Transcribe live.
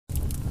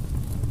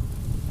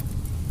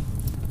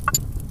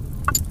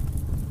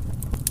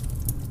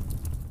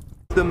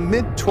The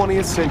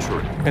mid-20th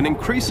century, an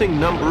increasing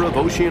number of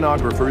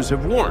oceanographers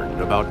have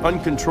warned about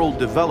uncontrolled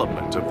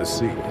development of the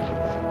sea.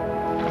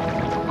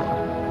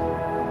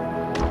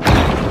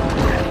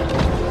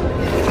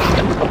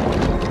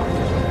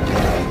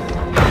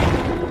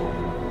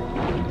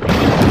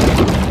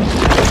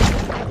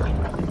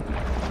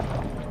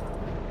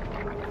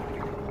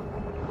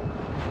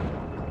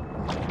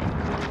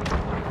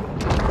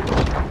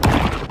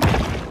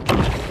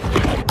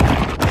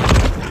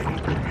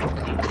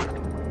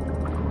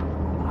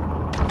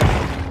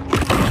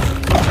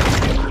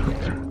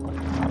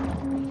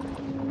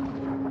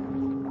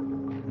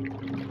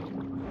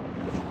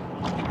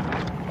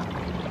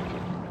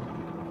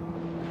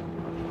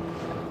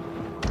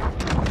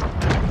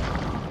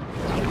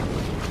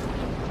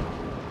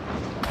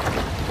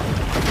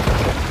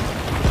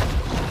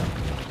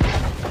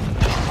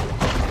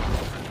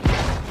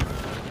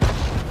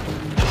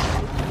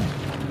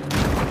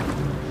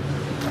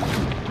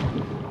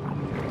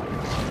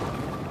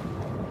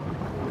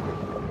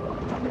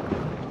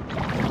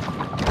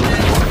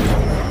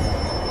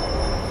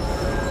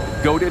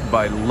 Goaded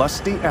by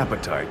lusty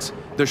appetites,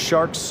 the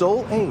shark's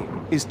sole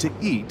aim is to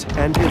eat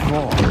and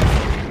evolve.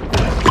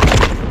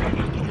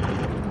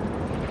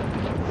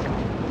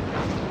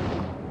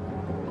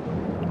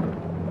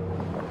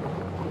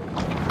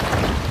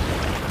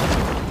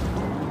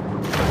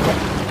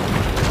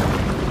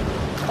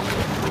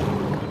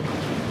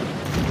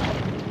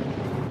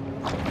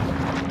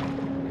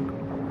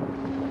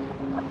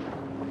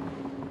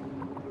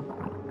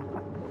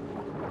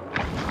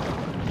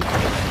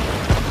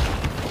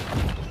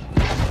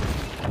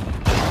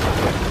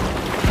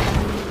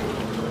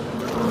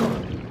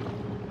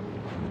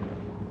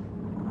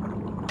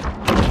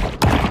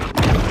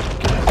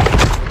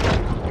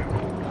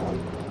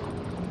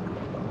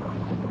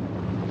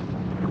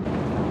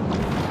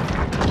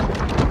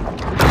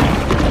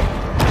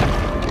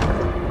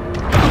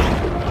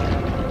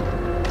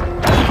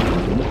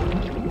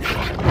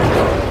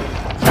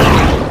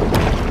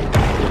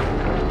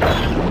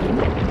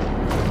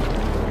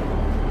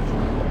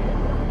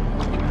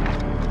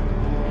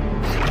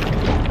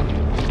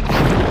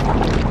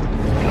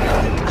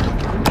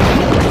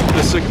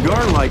 The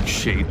cigar-like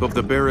shape of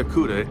the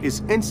barracuda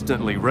is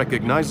instantly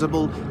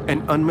recognizable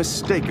and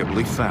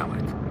unmistakably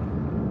phallic.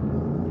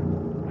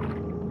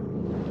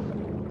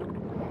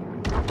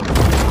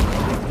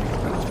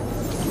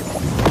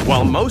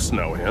 While most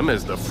know him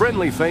as the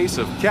friendly face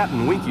of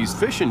Captain Winky's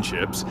Fish and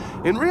Chips,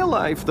 in real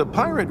life, the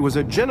pirate was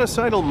a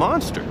genocidal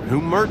monster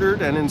who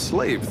murdered and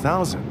enslaved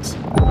thousands.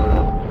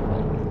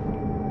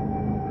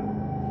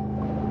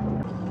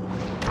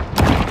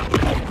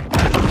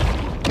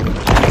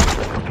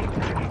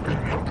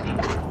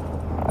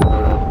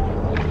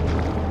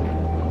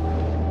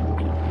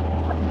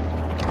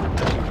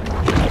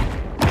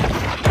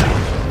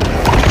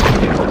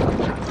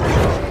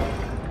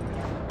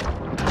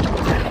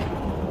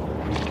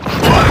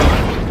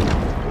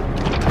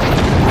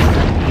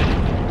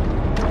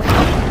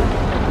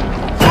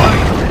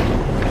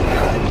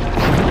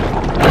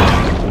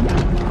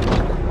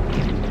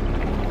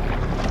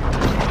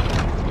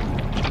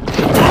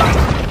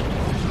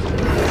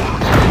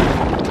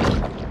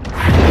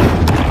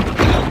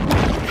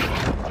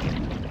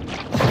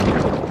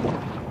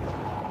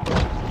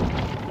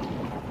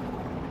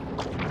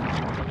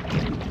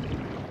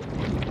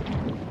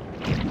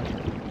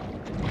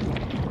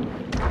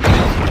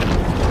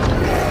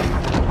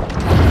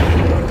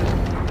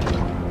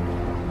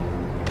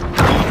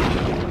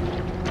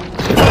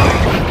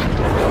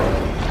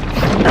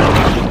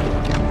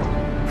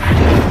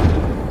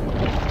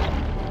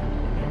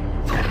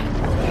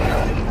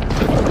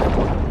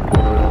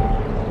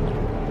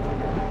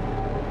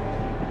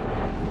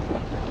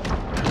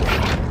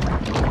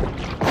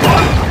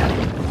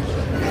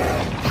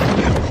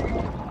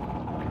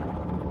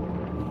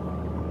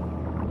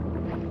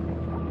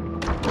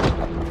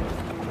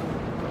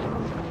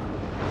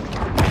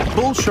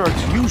 Bull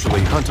sharks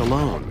usually hunt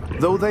alone,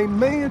 though they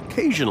may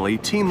occasionally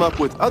team up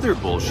with other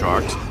bull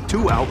sharks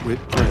to outwit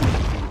prey.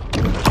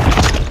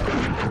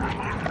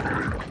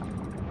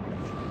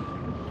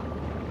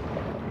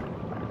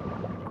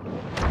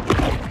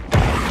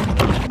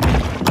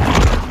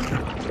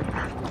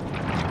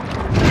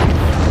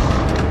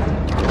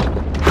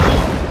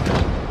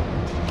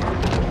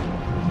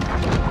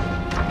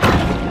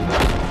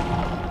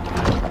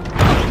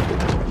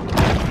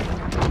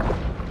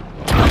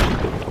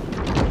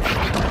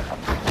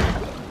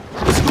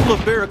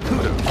 The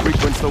barracuda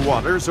frequents the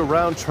waters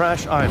around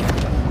Trash Island,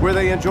 where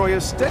they enjoy a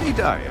steady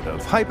diet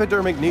of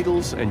hypodermic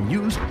needles and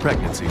used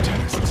pregnancy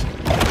tests.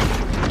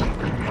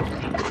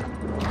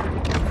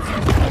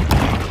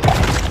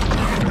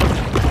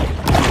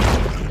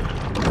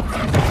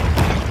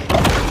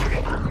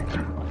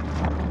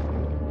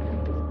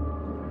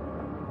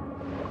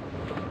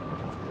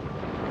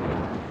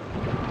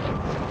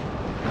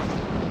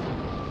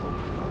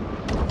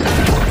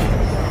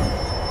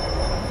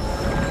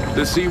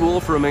 The sea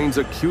wolf remains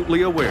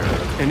acutely aware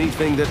of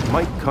anything that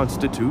might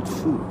constitute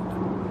food.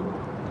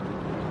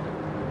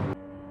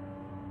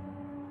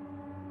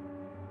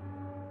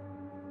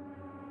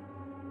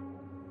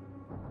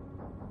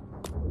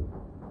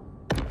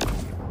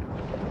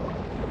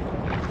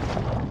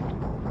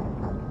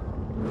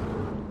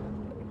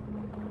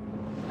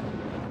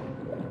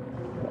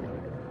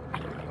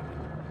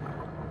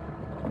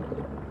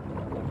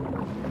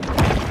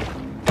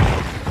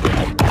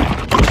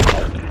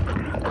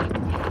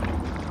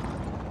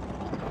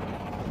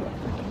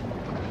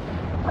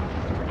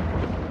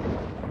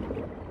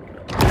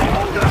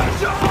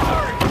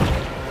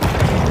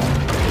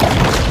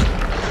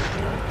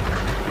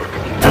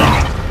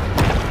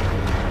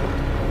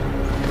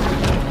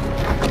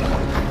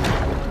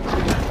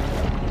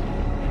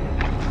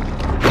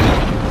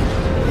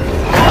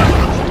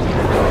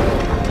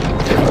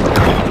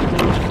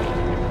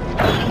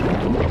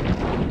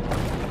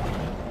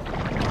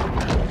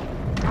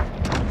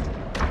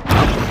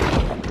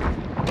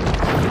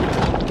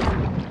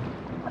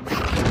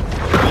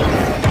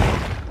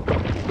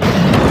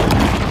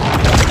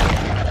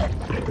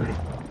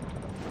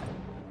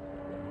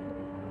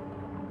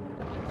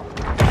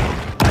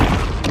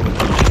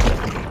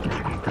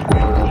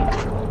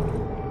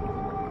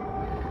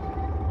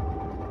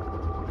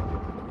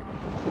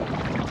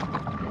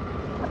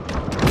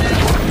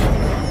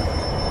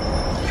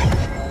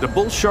 The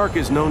bull shark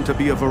is known to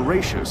be a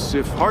voracious,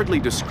 if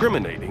hardly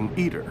discriminating,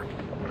 eater.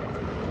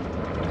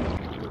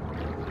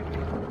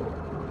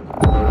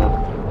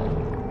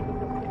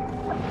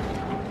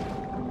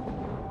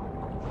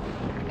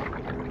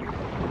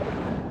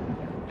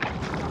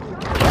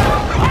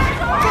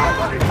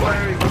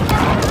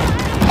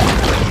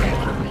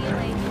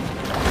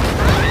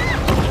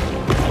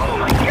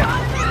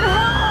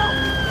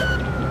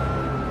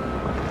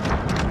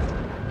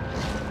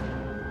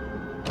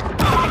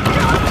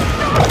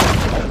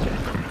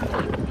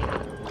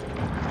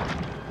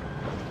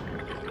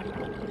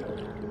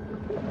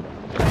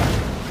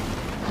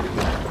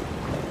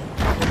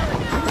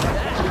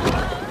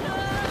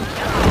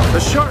 A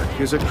shark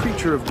is a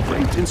creature of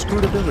great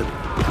inscrutability.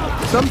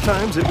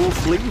 Sometimes it will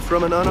flee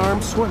from an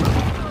unarmed swimmer.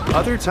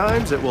 Other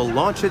times it will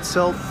launch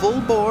itself full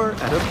bore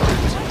at a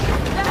bird.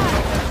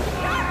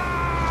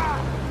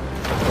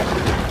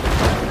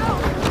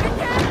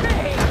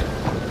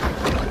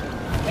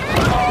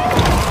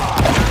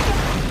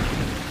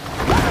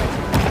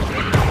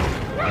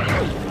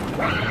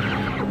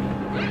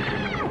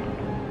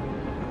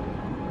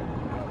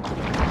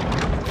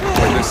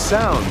 When the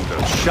sound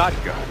of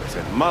shotguns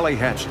and molly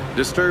hatchet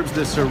disturbs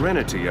the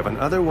serenity of an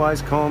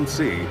otherwise calm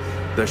sea,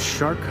 the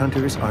shark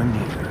hunters are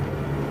near.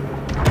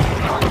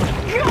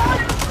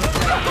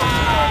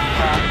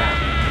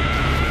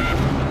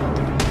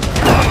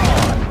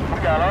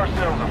 We got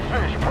ourselves a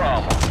fish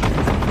problem.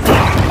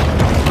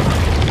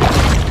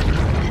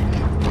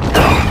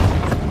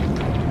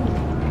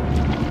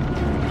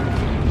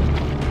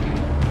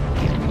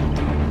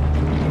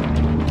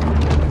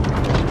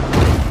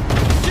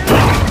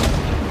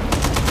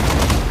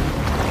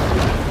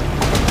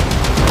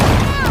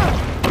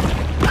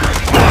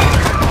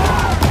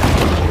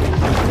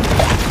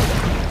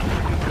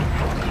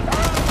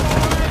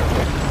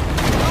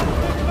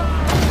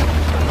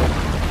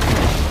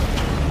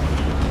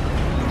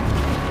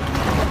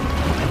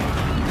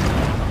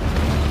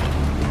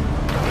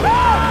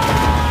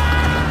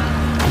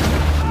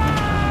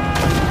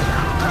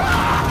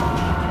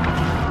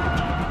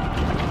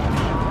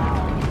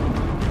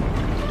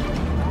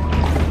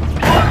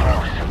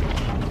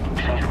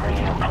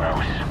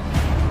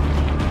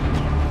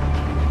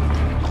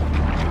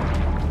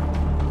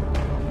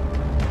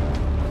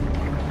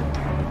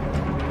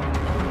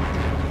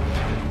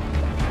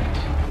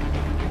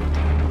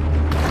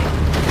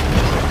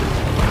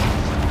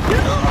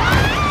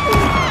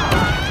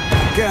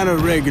 Kinda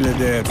regular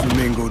there at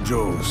Flamingo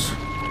Joe's.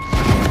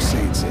 Like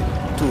say it's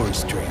a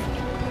tourist trap.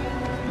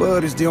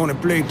 But it's the only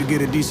place to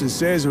get a decent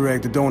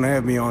Sazerac that don't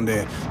have me on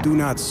their do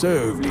not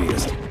serve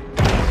list.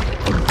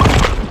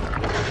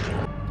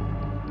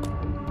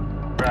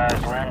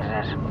 Rise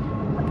lenses.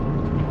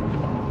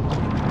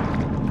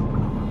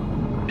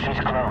 She's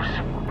close.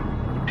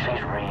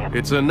 She's real.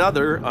 It's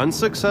another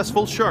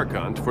unsuccessful shark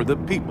hunt for the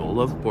people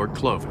of Port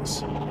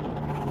Clovis.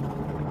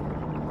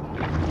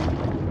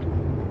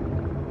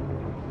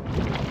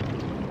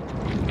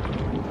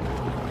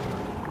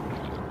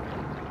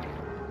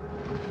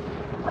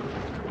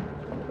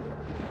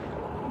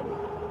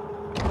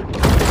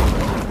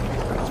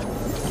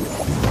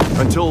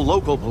 Until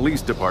local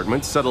police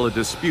departments settle a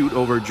dispute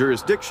over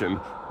jurisdiction,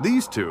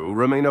 these two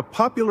remain a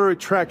popular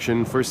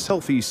attraction for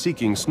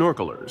selfie-seeking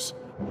snorkelers.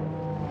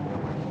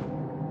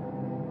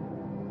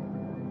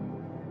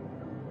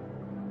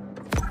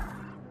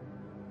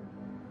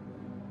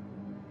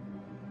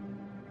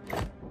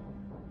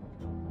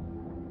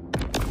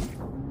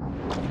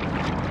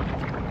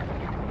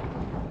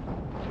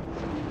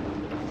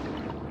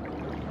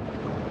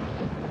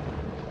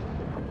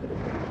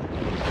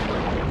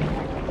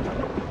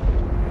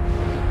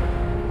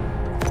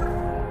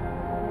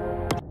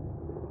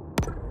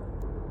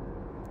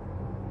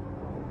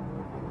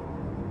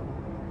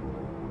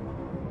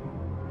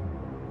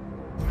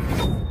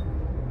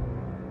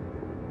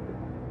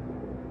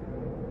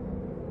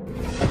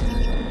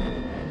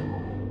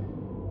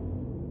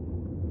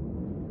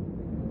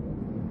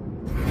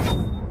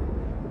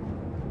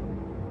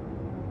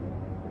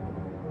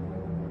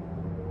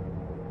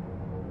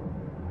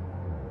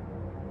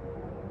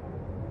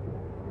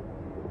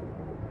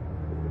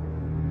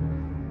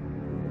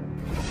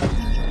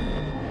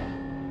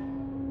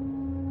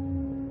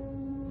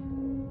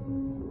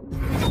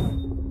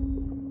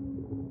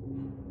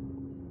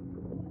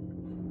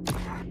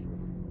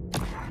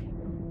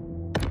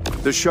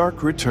 The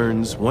shark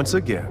returns once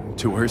again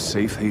to her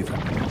safe haven.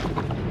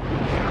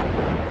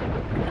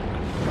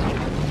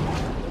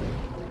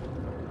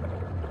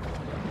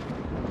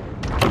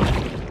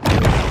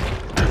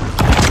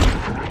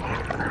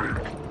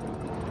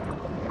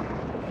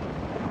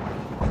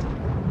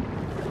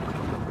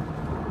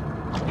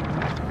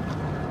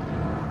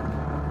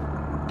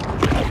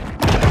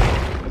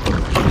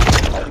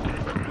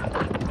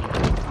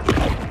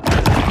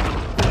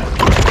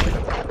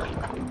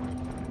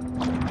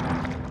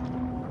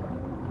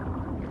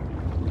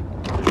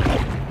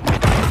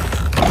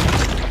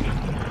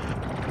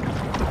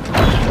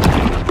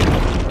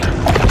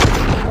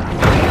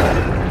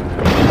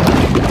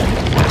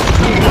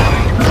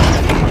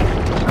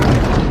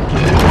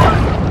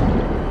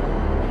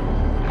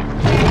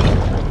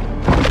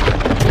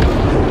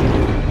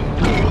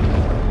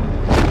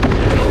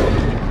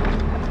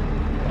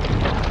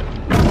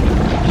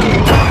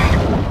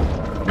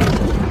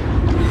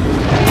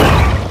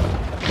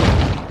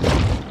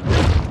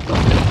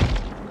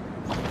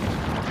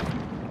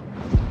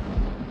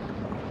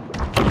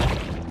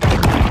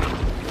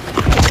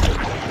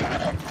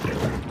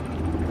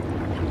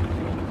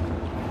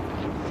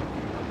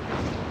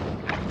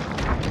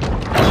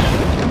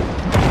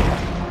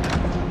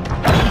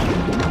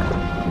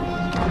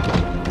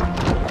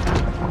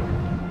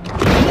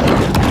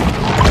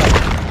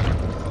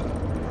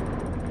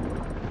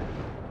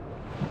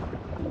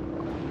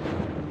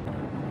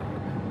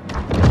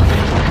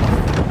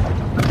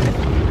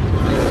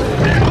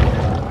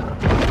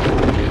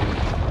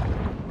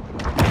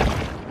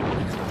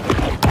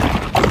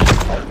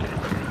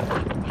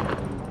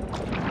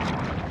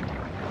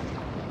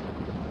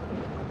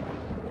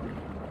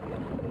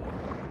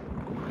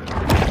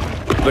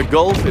 The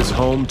Gulf is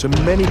home to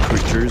many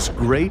creatures,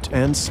 great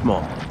and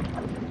small.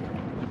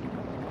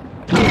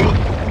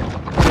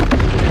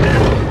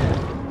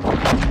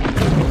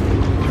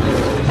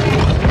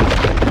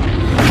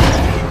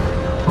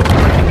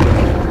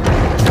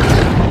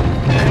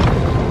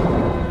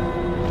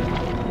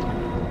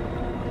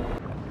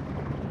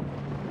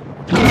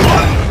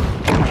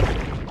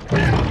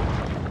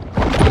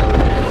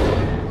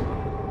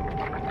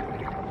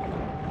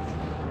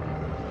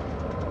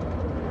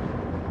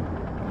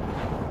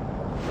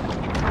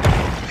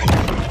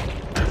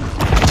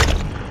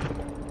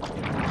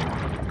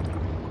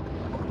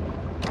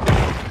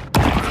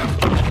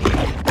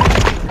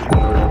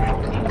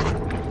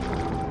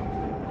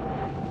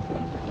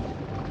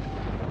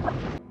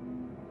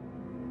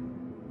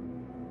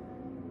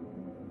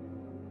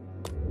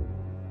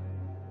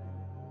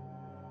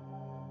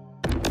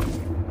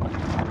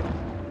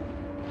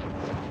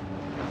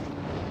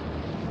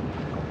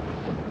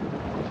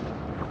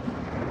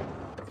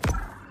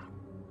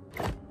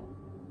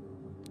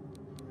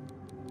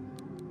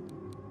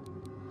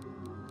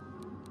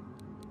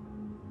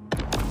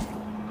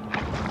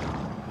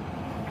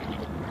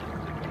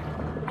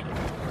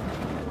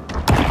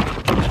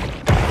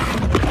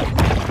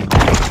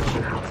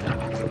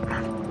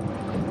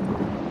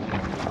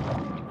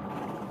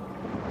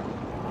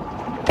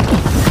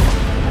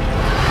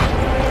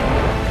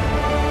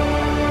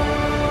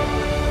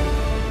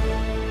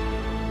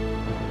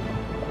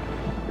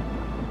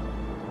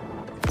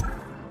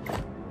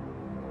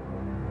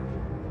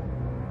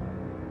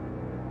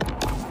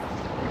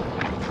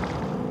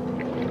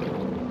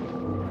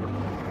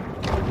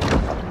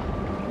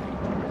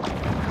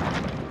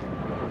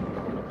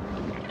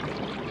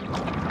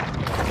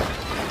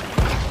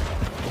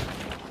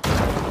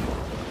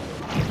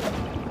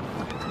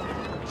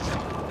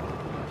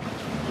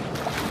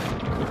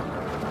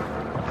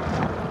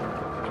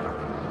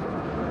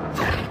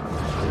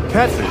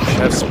 Catfish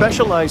have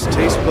specialized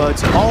taste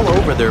buds all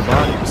over their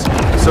bodies,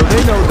 so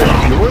they know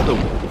that you're the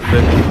wolf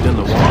that lived in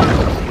the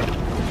water.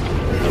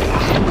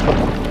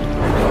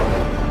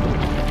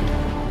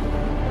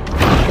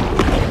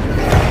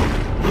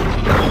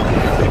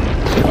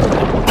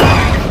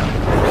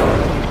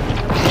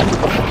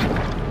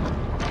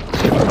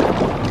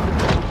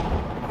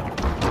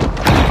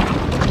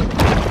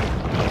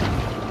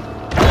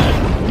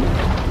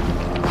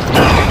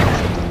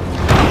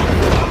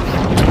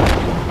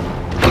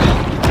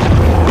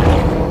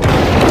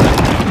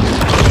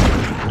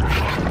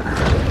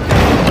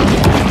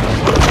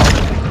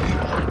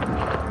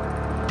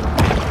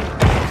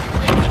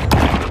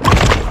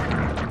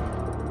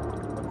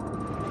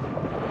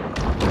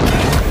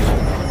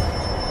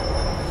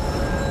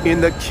 In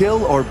the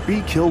kill or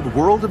be killed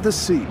world of the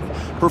sea,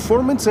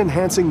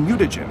 performance-enhancing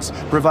mutagens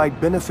provide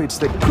benefits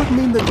that could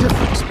mean the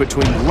difference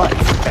between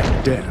life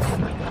and death.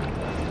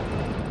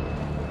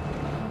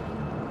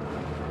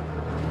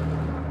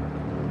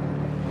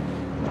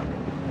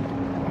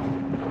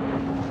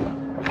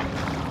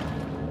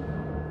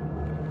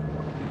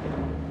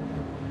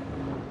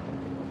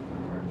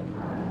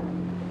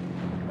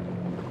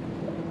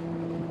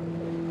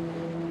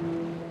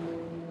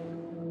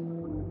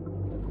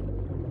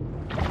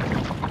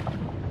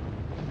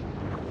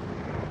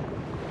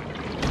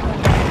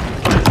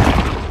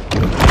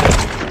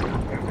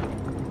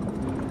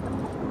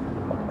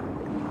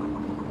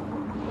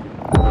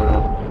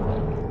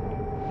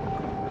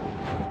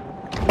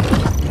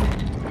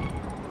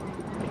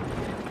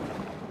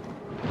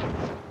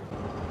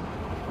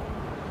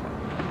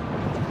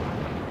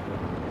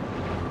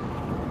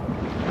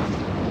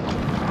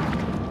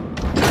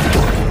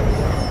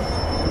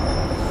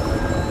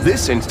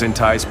 This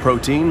instantized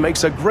protein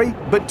makes a great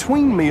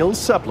between-meal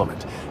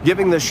supplement,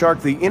 giving the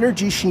shark the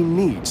energy she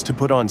needs to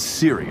put on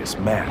serious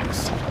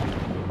mass.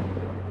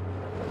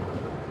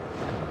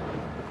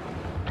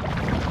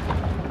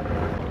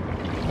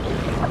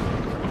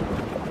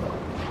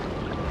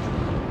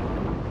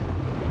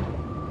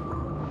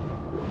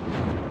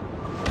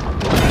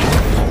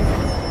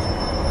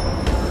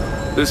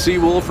 The sea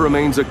wolf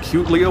remains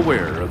acutely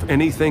aware of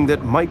anything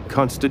that might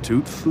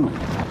constitute food.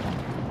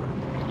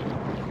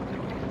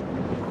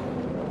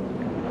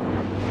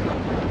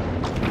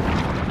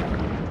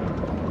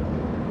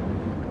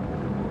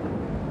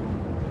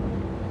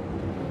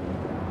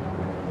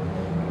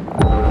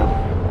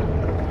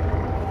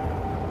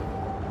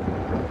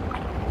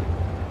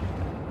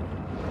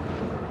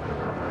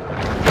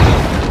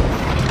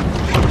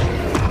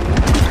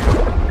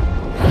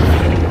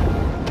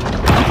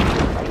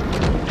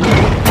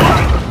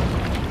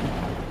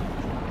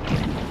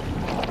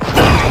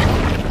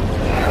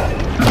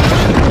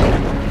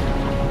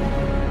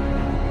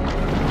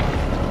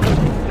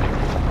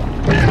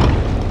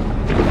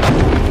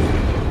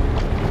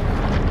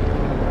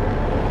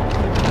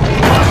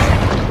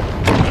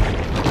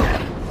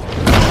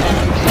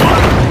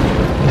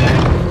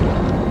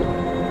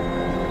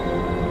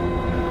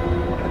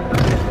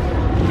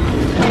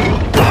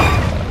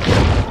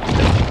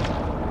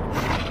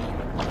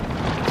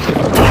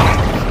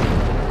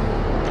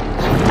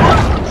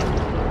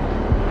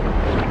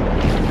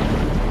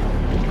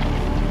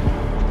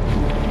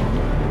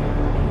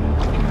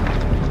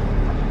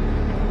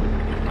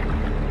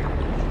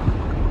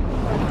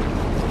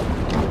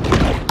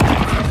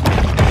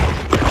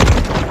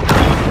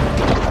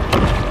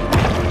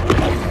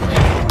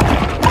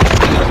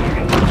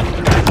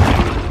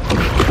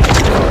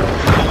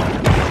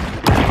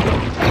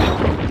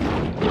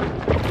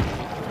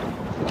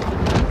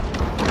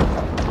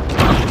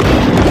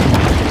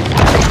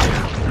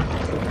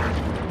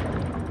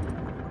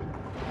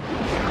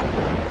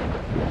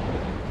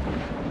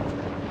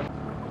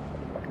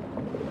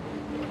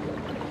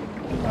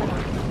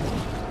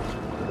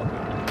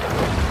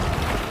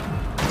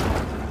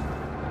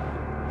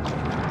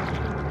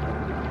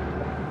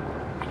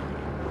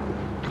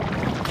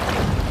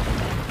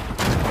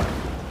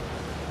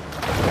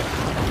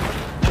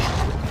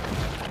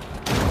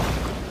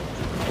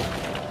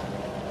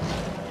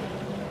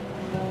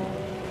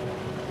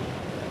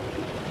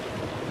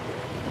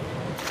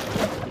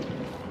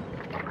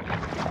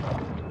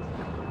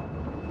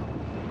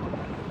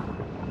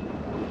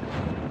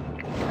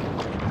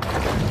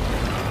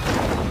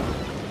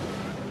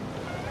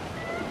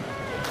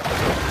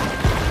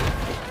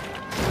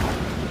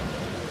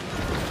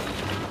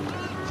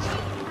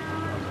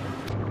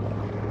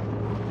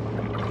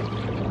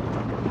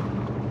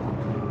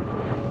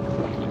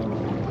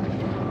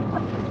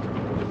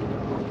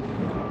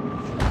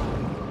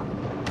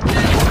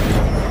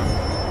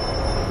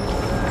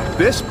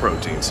 This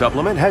protein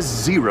supplement has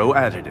 0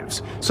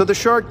 additives, so the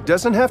shark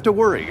doesn't have to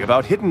worry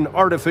about hidden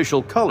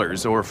artificial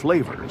colors or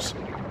flavors.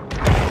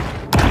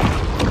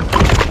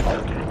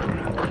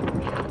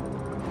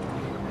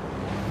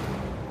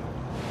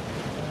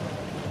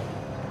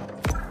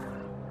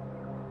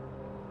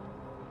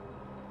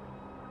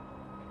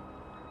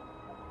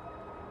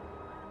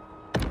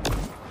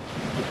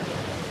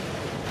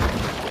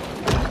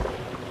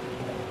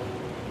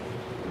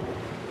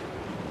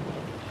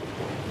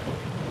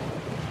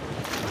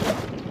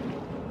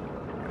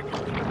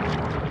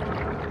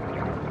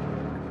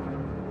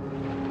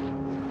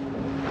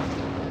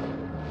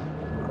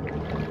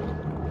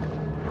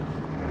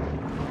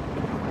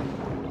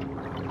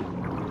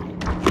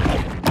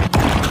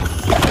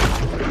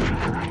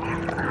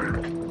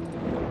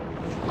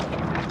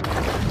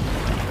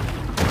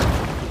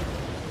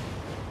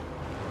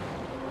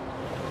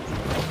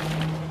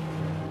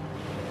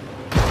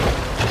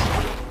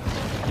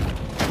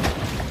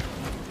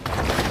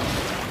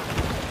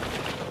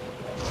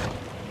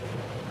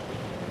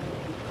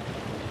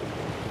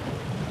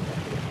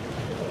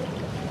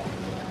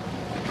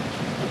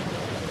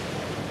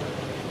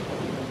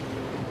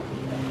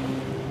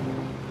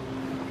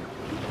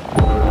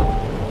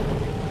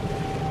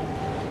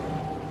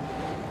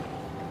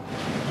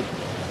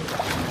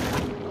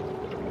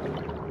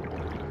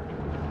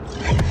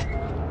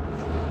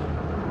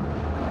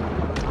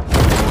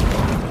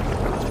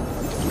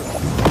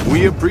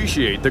 We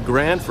appreciate the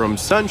grant from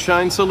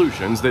Sunshine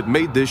Solutions that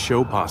made this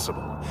show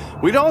possible.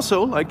 We'd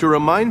also like to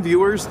remind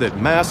viewers that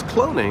mass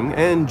cloning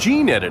and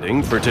gene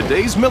editing for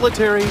today's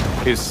military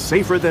is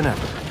safer than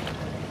ever.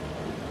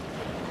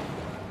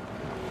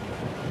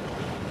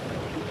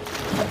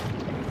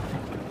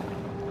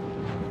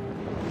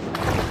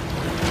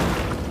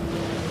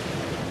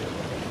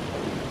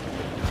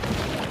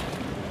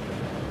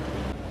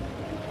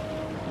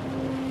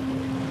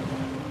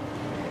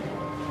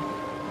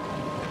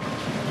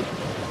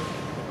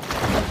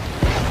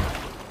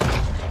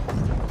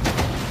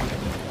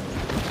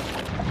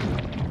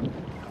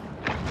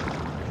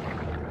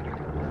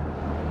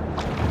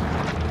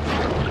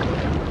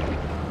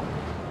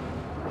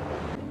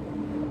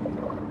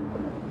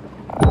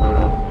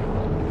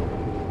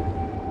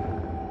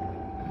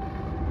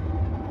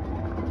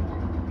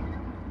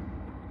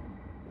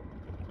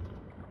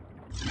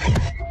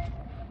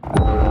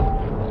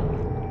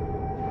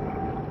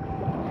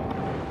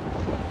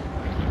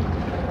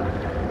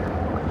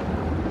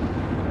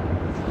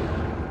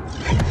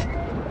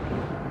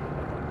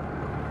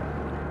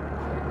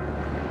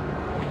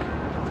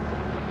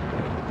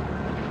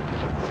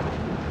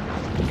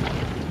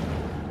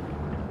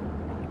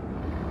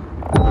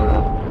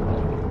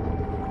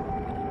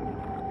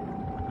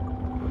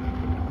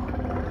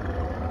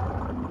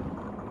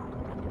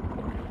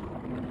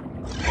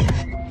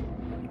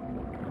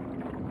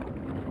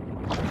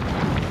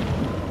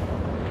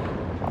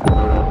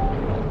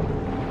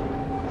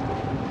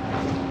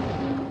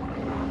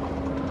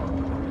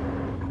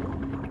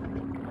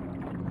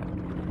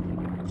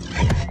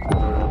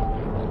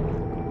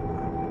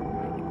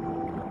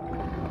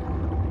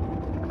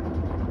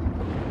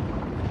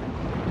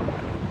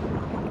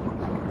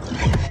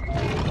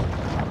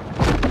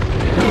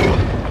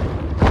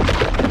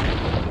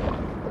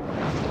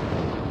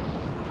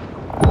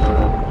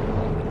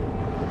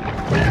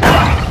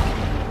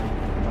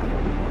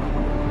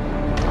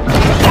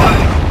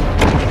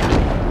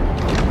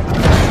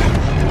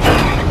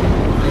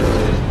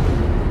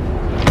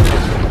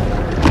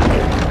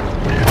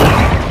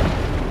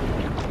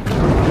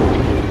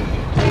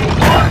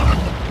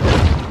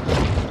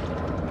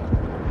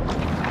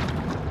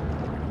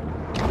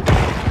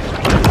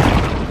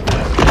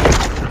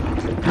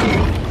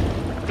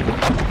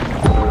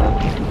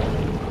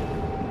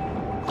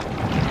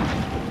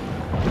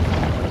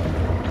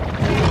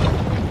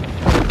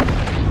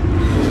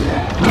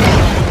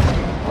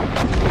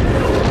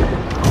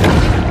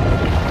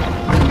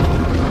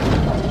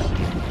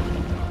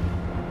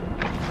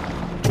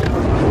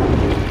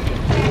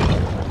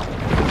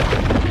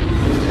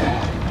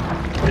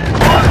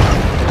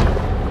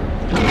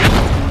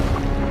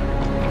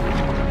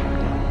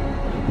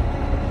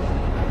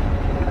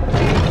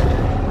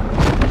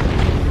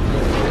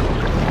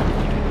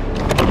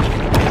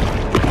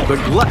 The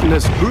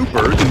gluttonous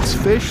grouper eats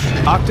fish,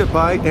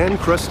 octopi, and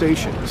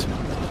crustaceans.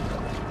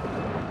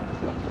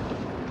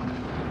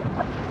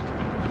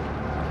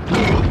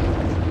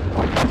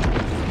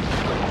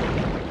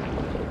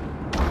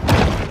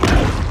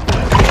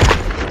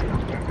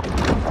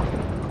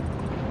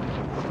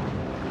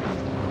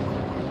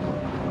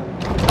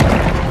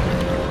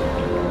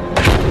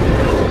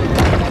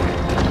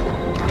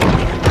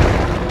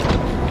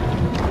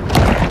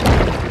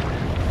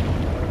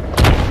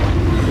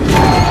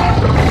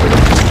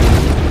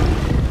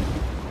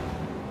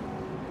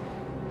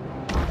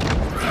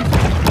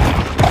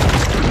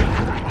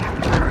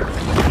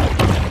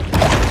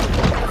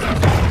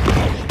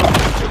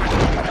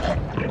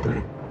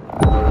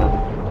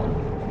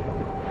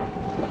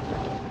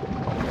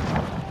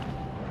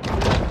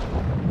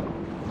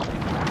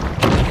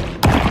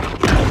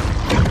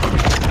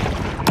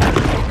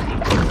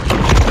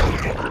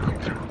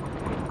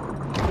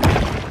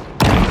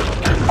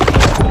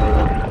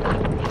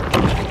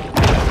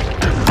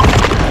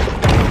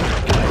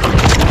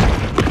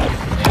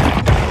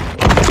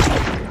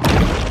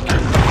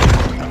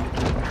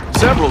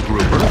 several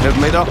grouper have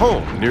made a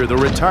home near the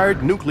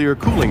retired nuclear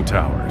cooling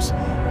towers.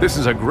 This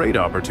is a great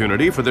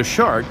opportunity for the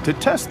shark to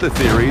test the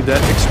theory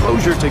that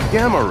exposure to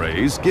gamma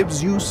rays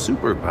gives you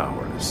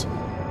superpowers.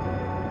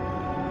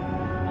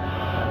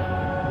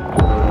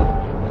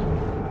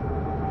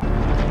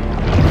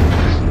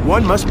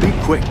 One must be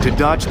quick to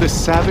dodge the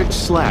savage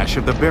slash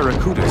of the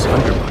barracuda's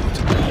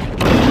underbite.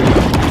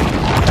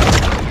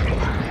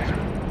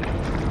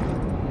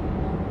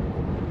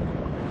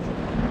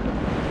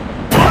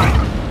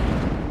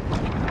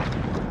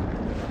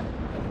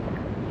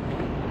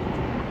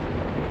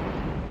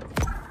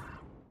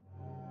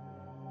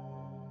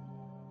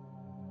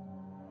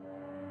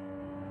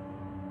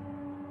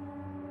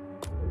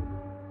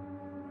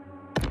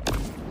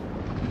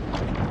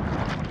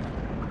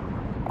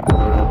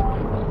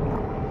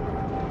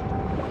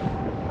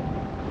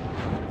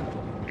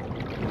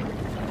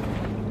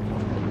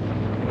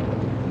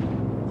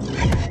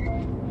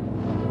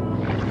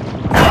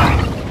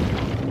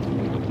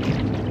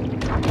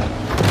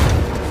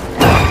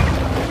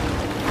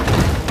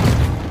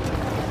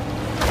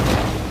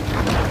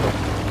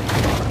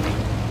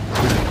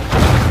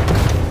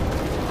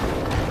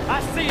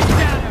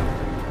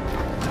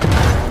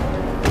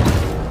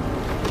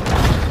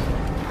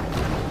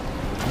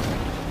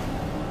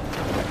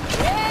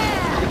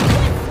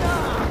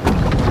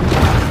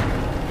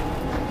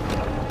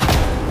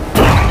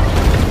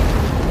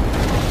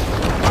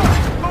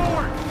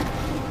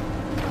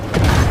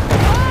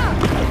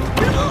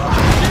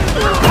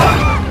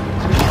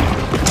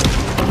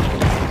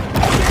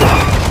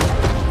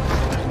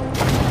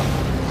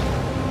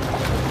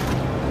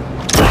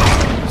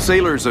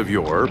 Sailors of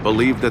yore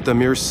believed that the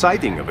mere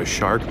sighting of a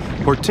shark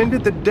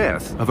portended the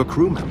death of a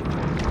crew member.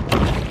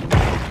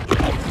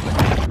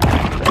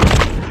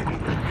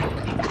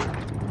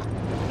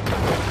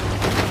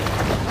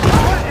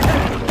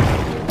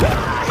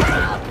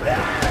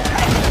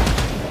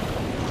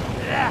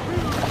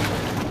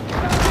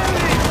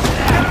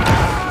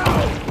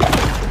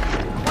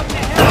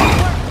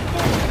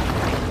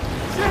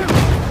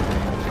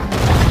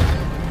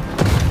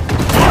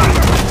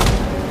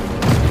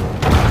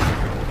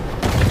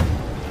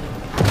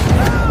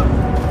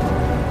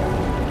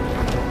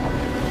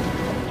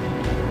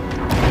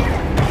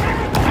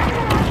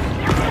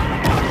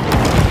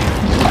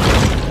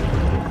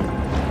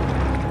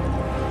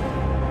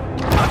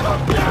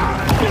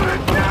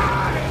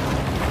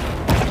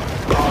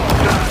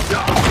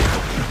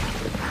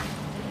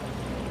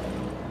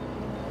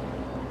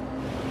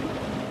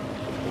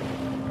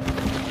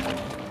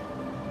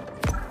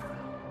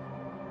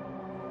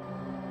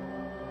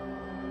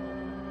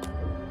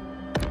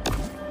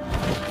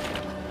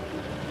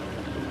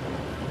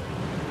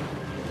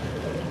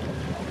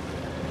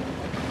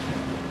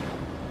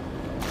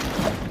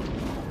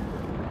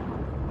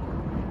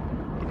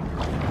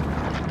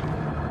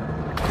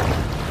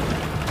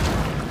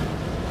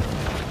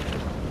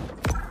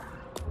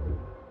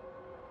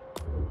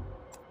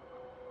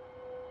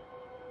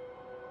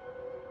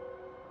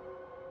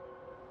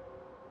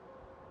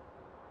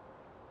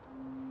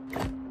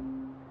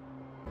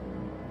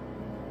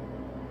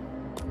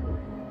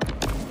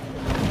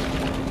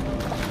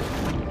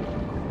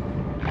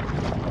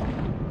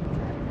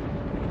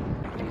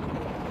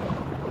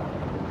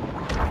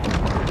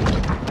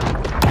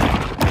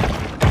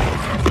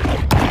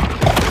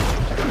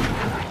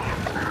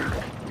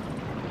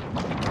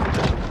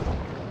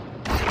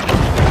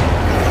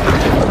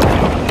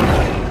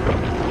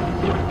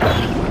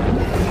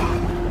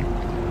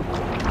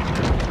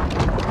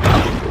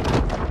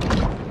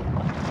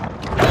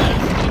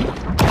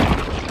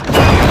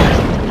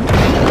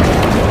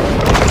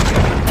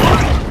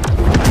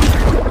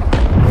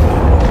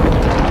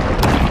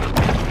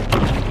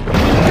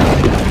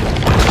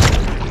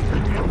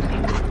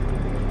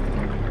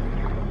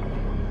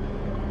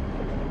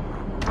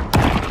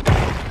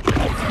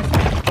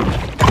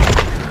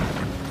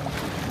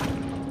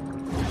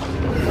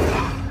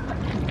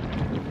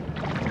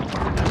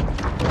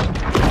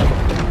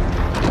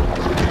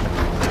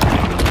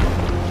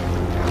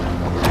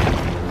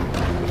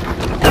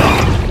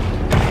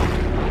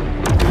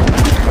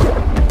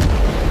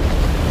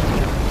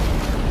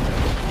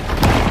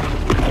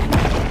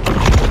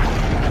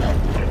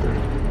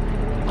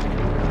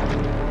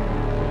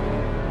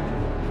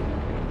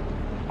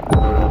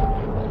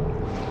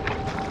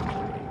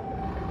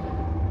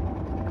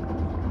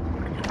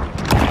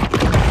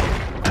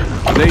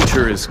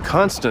 Nature is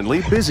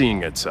constantly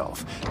busying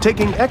itself,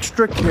 taking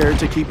extra care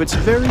to keep its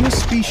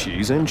various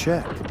species in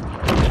check.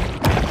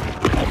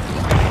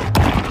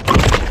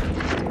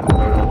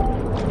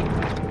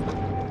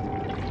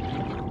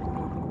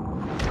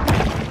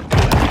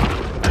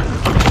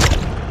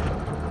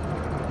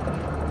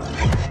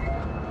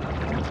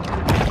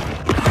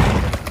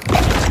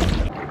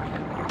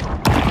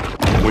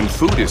 When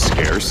food is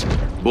scarce,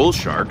 bull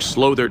sharks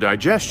slow their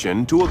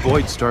digestion to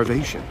avoid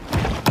starvation.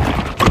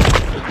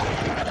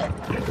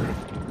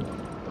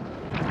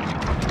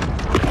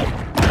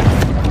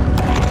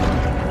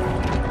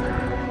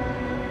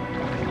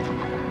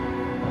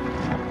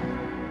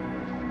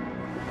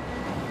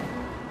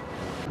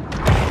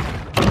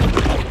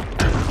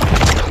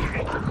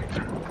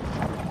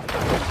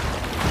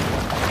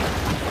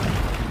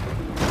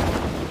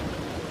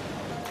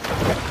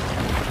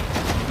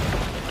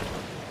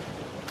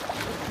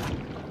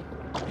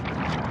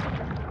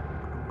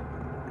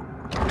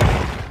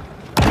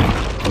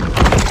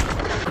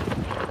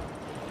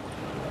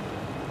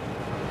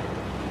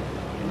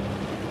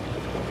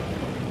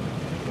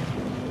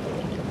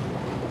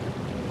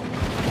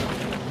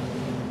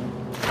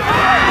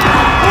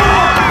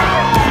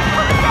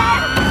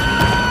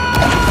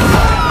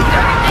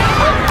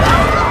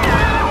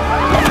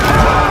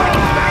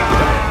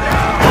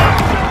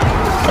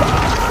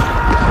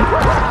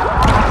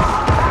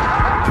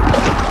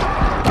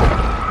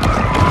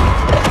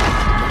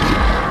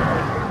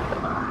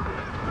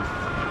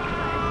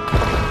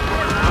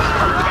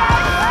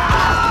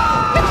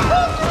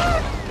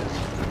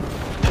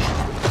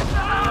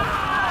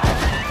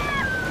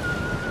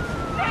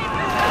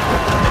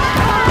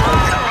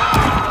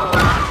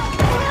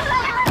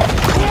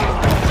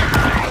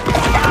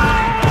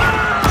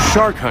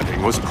 Shark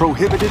hunting was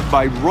prohibited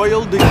by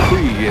royal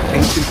decree in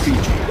ancient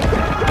Fiji.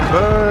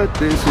 But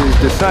this is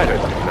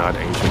decidedly not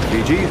ancient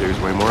Fiji. There's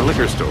way more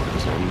liquor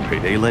stores and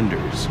payday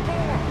lenders.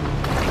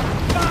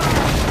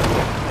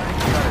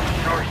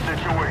 Shark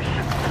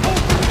situation.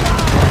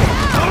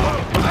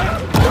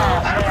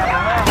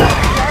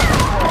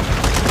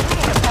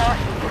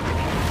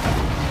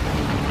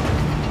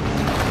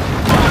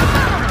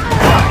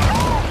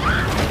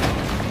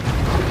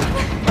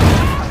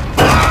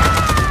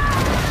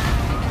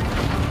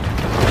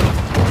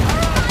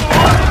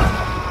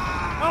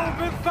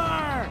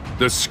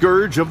 The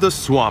scourge of the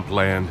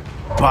swampland,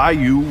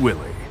 Bayou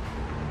Willie.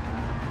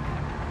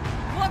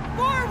 Look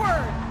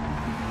forward!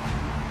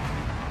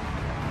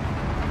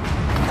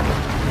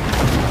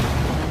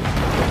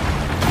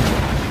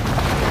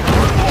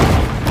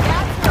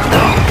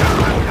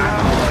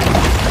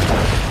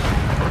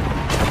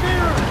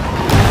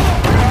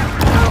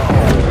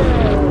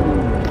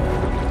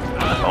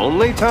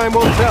 Only time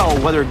will tell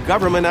whether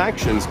government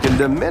actions can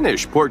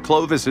diminish Port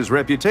Clovis's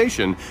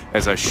reputation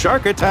as a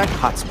shark attack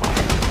hotspot.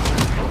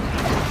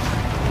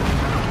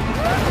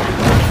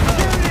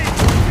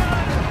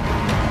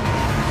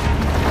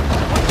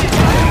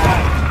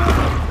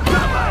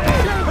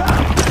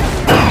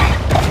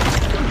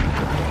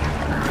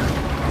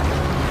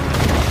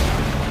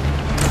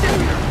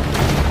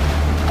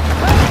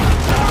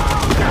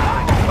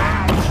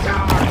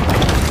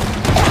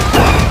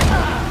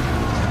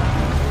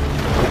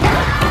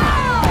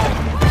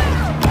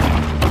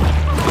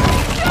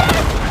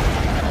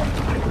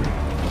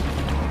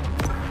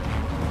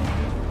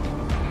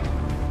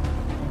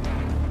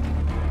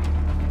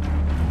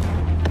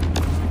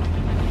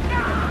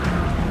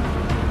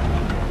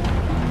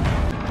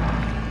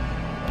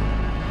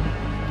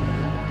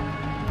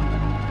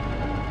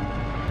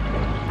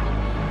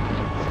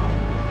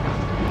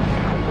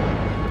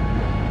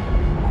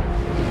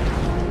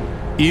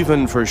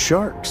 Even for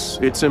sharks,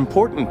 it's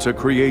important to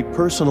create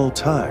personal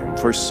time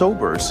for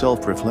sober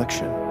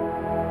self-reflection.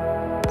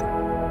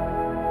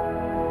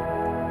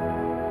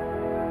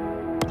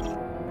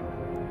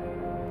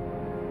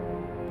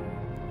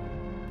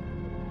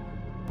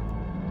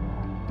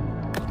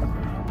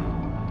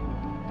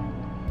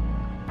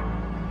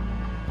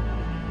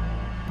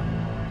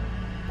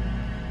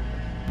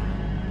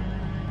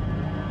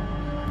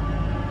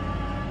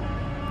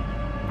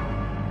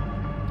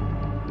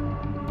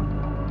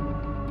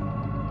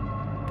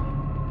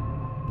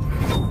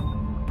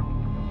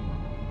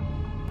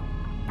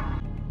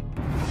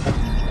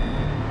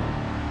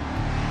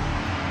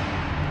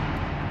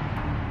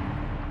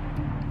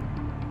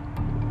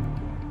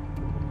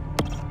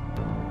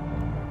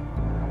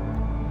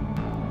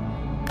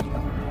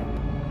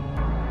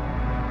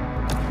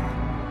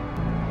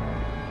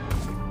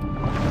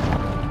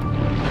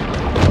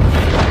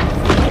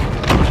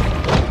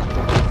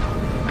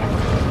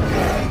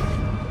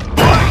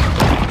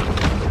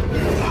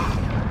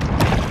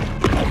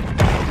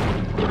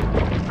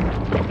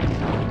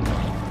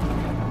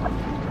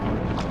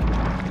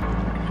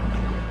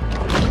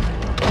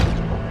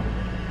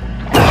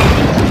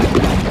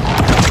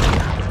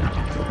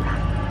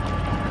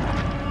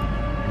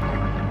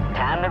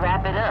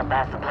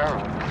 I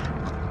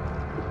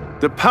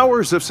suppose. The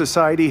powers of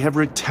society have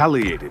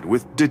retaliated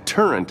with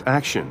deterrent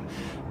action,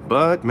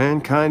 but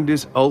mankind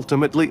is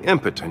ultimately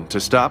impotent to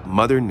stop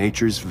Mother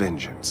Nature's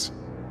vengeance.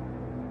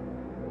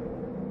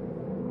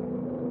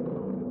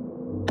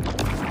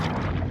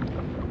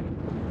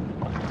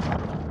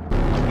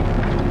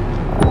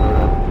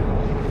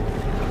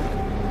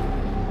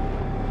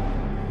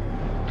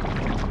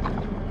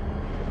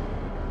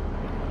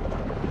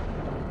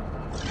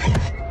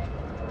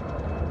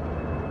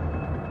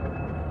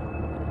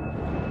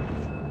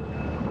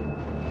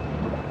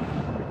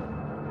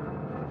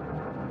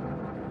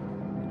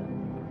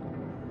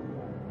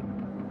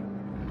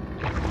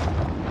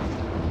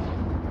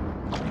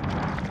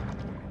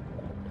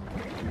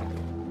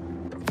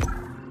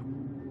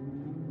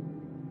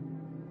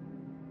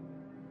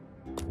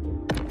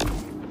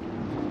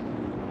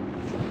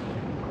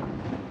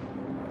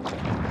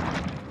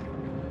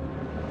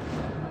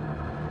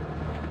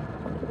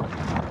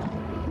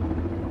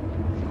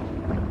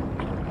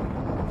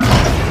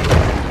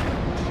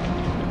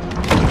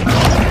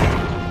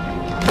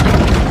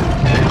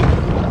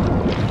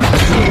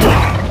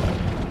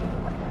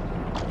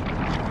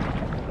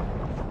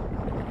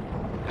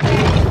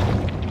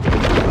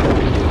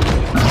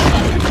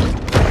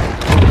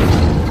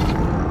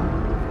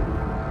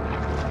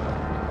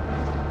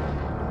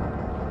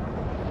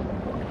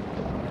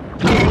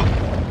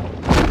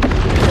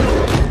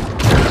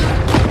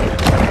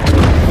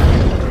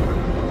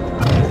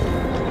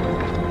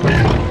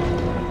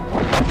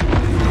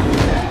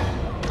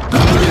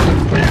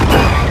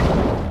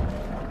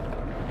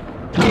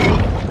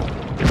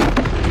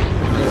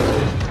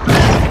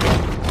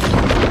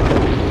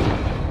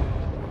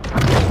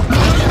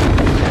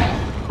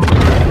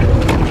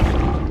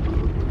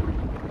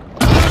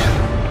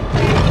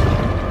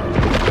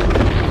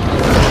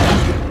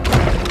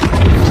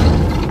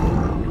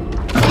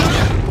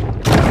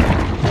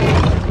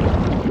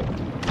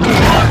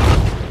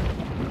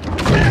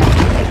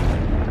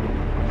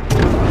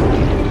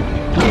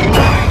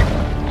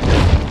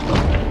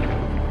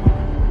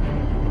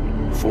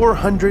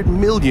 400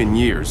 million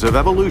years of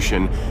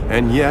evolution,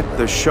 and yet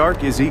the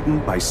shark is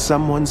eaten by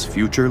someone's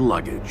future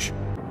luggage.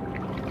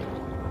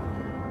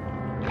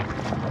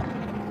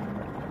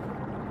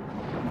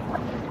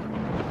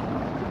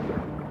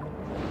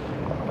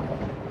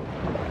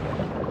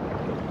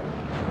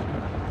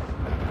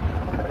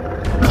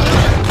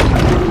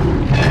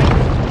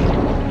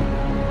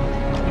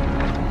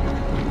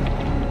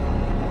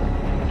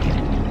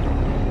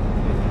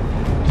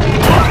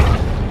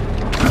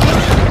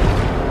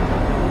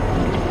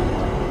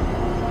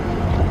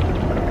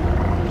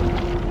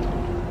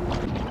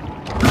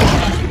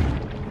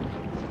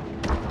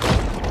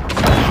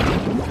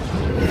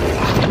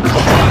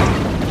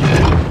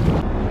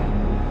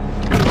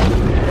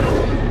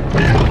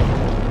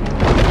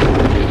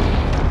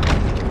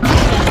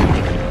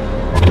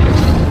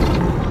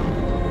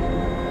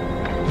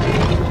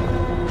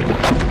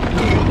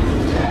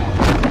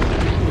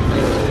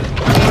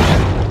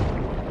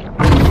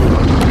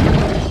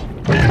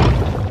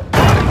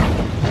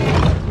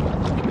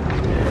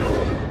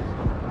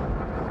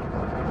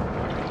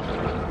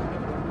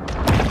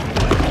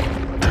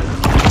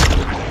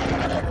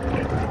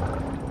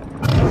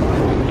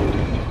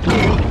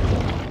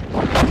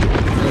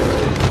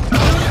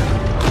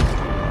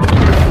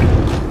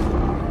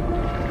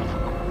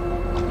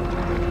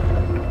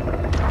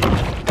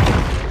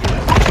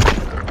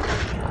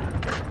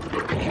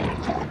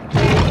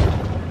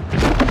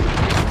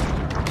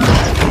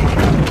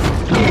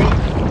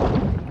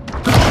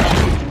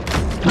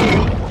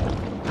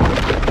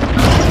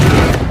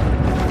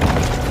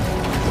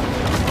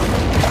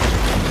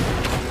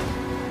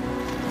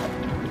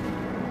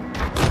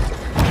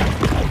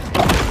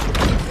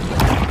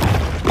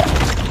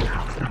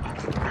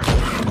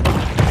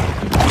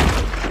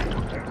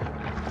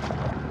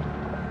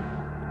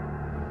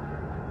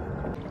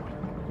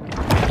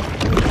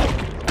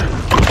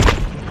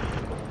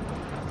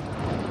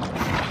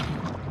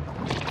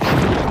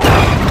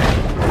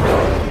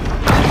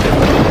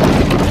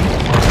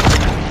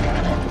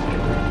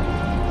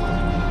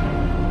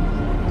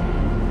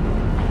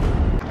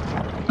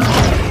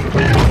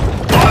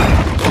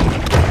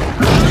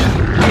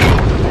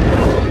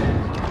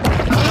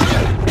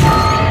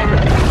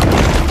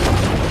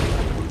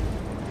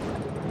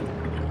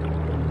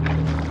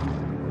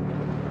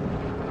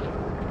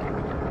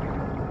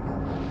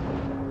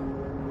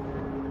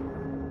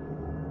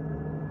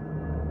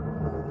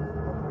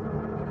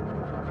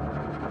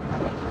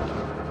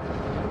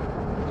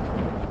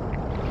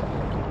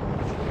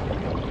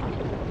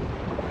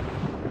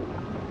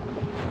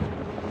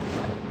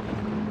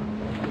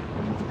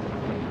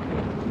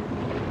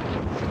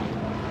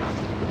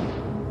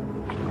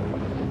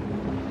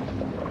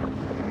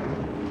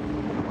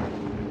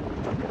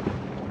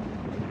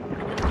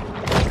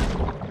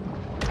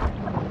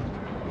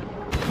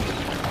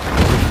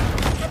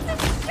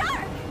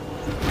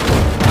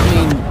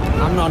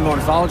 I'm not an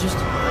ornithologist,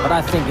 but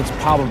I think it's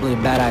probably a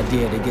bad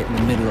idea to get in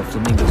the middle of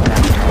flamingos'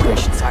 natural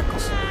migration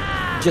cycles.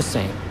 Just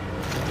saying.